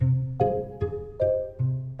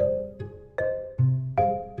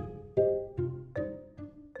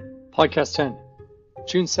Podcast 10,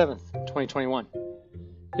 June 7th, 2021.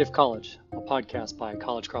 If College, a podcast by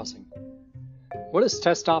College Crossing. What is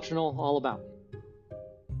test optional all about?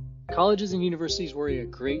 Colleges and universities worry a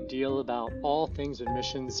great deal about all things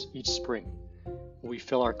admissions each spring. Will we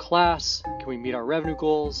fill our class? Can we meet our revenue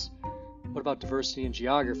goals? What about diversity and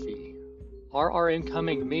geography? Are our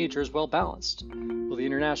incoming majors well balanced? Will the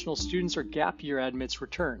international students or gap year admits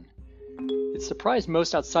return? It surprised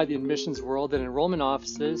most outside the admissions world that enrollment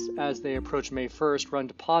offices, as they approach May 1st, run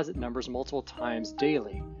deposit numbers multiple times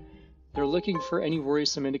daily. They're looking for any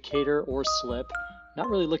worrisome indicator or slip, not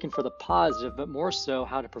really looking for the positive, but more so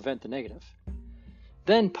how to prevent the negative.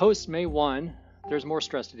 Then, post May 1, there's more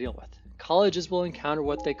stress to deal with. Colleges will encounter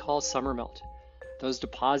what they call summer melt, those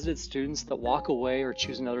deposited students that walk away or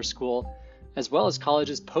choose another school, as well as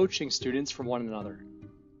colleges poaching students from one another.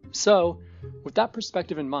 So, with that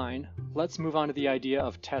perspective in mind, let's move on to the idea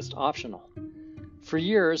of test optional. For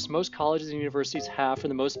years, most colleges and universities have, for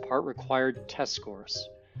the most part, required test scores.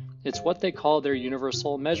 It's what they call their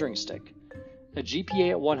universal measuring stick. A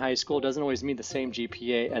GPA at one high school doesn't always mean the same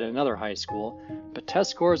GPA at another high school, but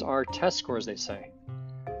test scores are test scores, they say.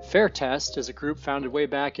 Fair Test is a group founded way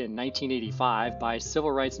back in 1985 by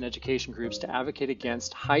civil rights and education groups to advocate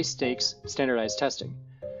against high-stakes standardized testing.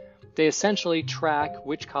 They essentially track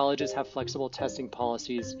which colleges have flexible testing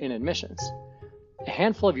policies in admissions. A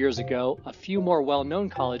handful of years ago, a few more well-known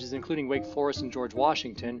colleges, including Wake Forest and George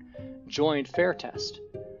Washington, joined Fair Test.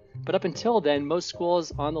 But up until then, most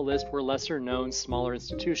schools on the list were lesser-known, smaller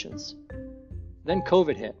institutions. Then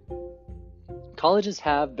COVID hit. Colleges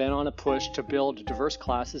have been on a push to build diverse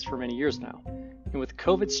classes for many years now. And with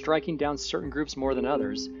COVID striking down certain groups more than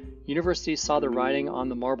others, universities saw the writing on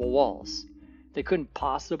the marble walls. They couldn't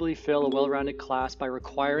possibly fill a well-rounded class by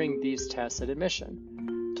requiring these tests at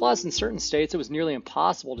admission. Plus, in certain states, it was nearly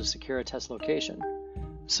impossible to secure a test location.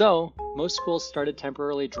 So, most schools started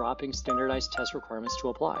temporarily dropping standardized test requirements to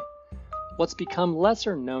apply. What's become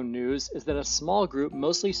lesser-known news is that a small group,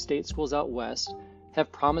 mostly state schools out west, have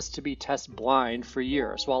promised to be test blind for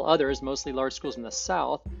years, while others, mostly large schools in the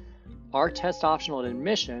South, are test optional at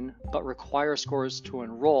admission, but require scores to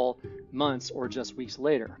enroll months or just weeks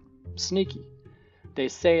later. Sneaky. They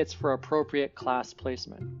say it's for appropriate class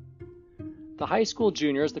placement. The high school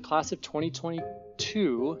juniors, the class of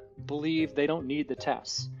 2022, believe they don't need the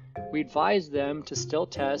tests. We advise them to still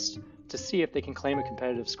test to see if they can claim a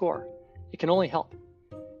competitive score. It can only help.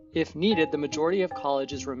 If needed, the majority of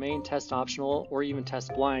colleges remain test optional or even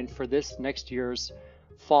test blind for this next year's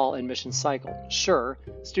fall admission cycle. Sure,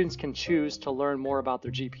 students can choose to learn more about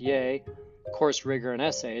their GPA, course rigor, and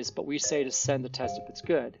essays, but we say to send the test if it's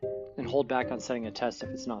good and hold back on setting a test if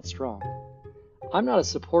it's not strong. I'm not a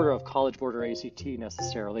supporter of College Board or ACT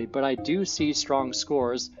necessarily, but I do see strong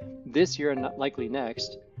scores this year and likely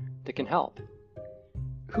next that can help.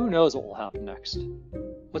 Who knows what will happen next?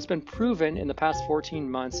 What's been proven in the past 14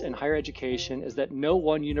 months in higher education is that no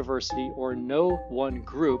one university or no one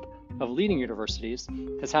group of leading universities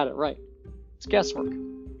has had it right. It's guesswork.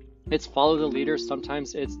 It's follow the leader,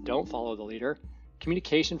 sometimes it's don't follow the leader.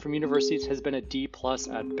 Communication from universities has been a D+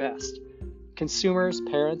 at best. Consumers,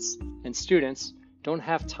 parents, and students don't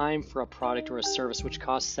have time for a product or a service which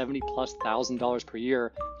costs $70,000+ per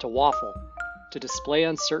year to waffle, to display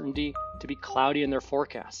uncertainty, to be cloudy in their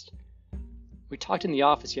forecast. We talked in the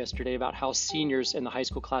office yesterday about how seniors in the high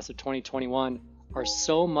school class of 2021 are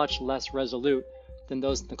so much less resolute than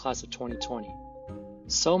those in the class of 2020.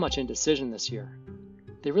 So much indecision this year.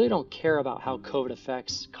 They really don't care about how COVID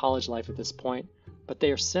affects college life at this point, but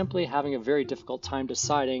they are simply having a very difficult time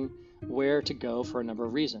deciding where to go for a number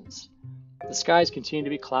of reasons. The skies continue to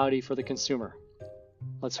be cloudy for the consumer.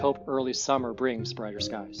 Let's hope early summer brings brighter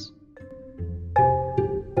skies.